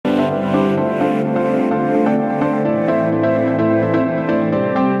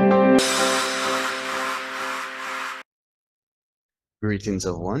Greetings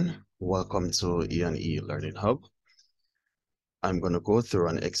everyone, welcome to E&E Learning Hub. I'm going to go through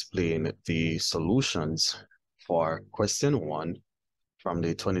and explain the solutions for question 1 from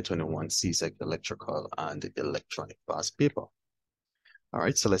the 2021 Csec Electrical and Electronic Past paper. All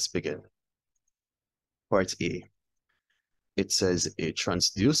right, so let's begin. Part A. It says a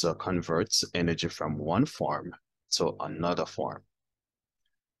transducer converts energy from one form to another form.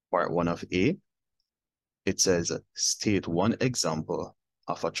 Part 1 of A. It says state one example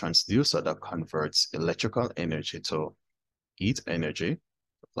of a transducer that converts electrical energy to heat energy,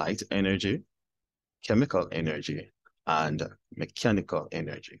 light energy, chemical energy, and mechanical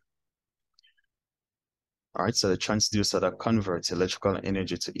energy. All right, so the transducer that converts electrical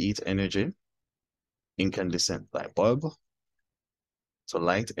energy to heat energy, incandescent light bulb. So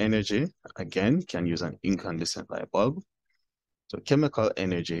light energy, again, can use an incandescent light bulb. So chemical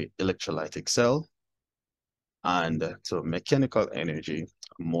energy, electrolytic cell. And to mechanical energy,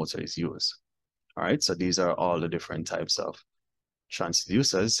 motor is used. All right, so these are all the different types of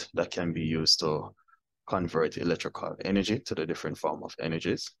transducers that can be used to convert electrical energy to the different form of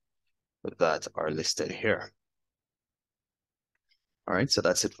energies that are listed here. All right, so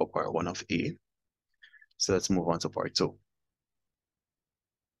that's it for part 1 of A. So let's move on to part 2.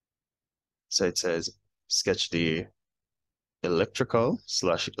 So it says, sketch the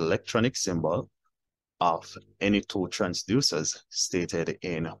electrical/electronic symbol of any two transducers stated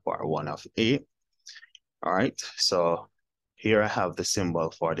in part 1 of A. All right, so here I have the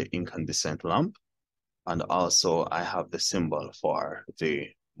symbol for the incandescent lamp, and also I have the symbol for the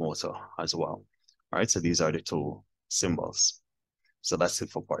motor as well. All right, so these are the two symbols. So that's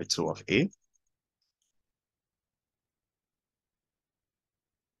it for part 2 of A.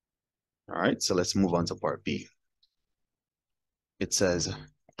 All right, so let's move on to part B. It says,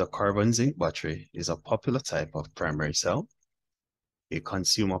 the carbon zinc battery is a popular type of primary cell. A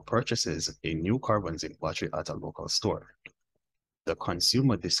consumer purchases a new carbon zinc battery at a local store. The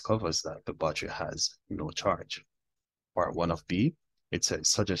consumer discovers that the battery has no charge. Part 1 of B, it says,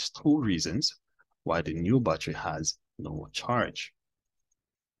 suggests 2 reasons why the new battery has no charge.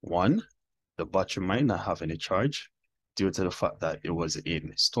 1, the battery might not have any charge due to the fact that it was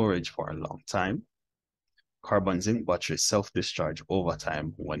in storage for a long time. Carbon zinc batteries self-discharge over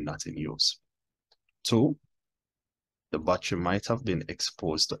time when not in use. 2, the battery might have been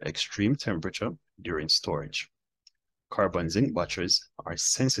exposed to extreme temperature during storage. Carbon zinc batteries are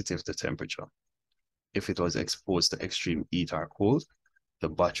sensitive to temperature. If it was exposed to extreme heat or cold, the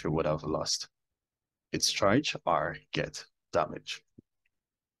battery would have lost its charge or get damaged.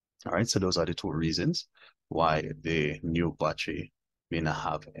 All right, so those are the 2 reasons why the new battery may not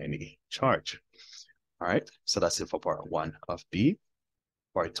have any charge. All right, so that's it for part 1 of B.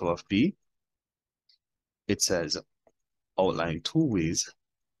 Part 2 of B, it says, outline 2 ways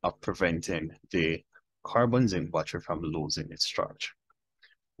of preventing the carbon zinc battery from losing its charge.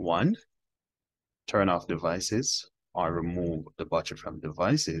 1, turn off devices or remove the battery from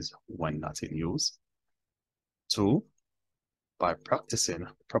devices when not in use. 2, by practicing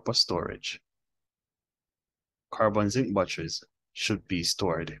proper storage. Carbon zinc batteries should be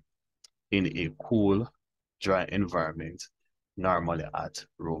stored in a cool, dry environment, normally at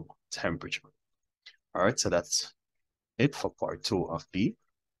room temperature. All right, so that's it for part 2 of B.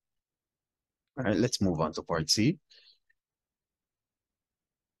 All right, let's move on to part C.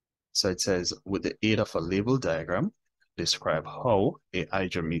 So it says, with the aid of a label diagram, describe how a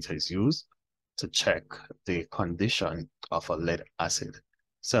hydrometer is used to check the condition of a lead acid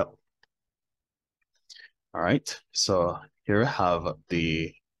cell. All right, so here I have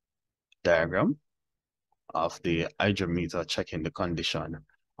the diagram of the hydrometer checking the condition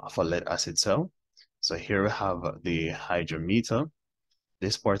of a lead acid cell. So here we have the hydrometer.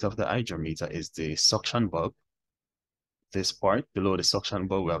 This part of the hydrometer is the suction bulb. This part below the suction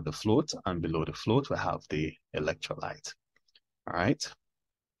bulb, we have the float, and below the float, we have the electrolyte. All right.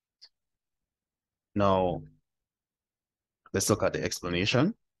 Now, let's look at the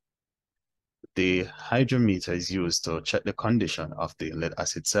explanation. The hydrometer is used to check the condition of the lead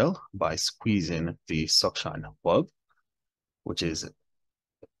acid cell by squeezing the suction bulb, which is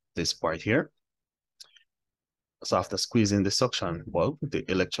this part here. So after squeezing the suction bulb, the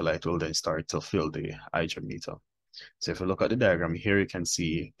electrolyte will then start to fill the hydrometer. So if you look at the diagram here, you can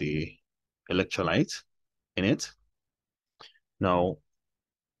see the electrolyte in it. Now,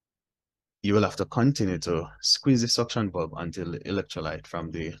 you will have to continue to squeeze the suction bulb until the electrolyte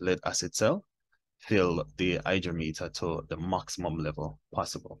from the lead acid cell fill the hydrometer to the maximum level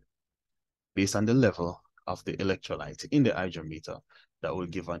possible. Based on the level of the electrolyte in the hydrometer, that will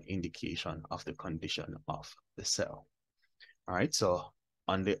give an indication of the condition of the cell. All right, so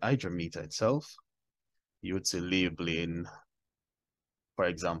on the hydrometer itself, you would see labeling, for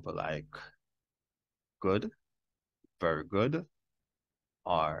example, like good, very good,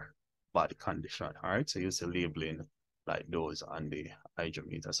 or bad condition. All right, so you see labeling like those on the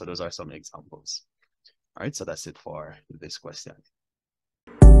hydrometer. So those are some examples. All right, so that's it for this question.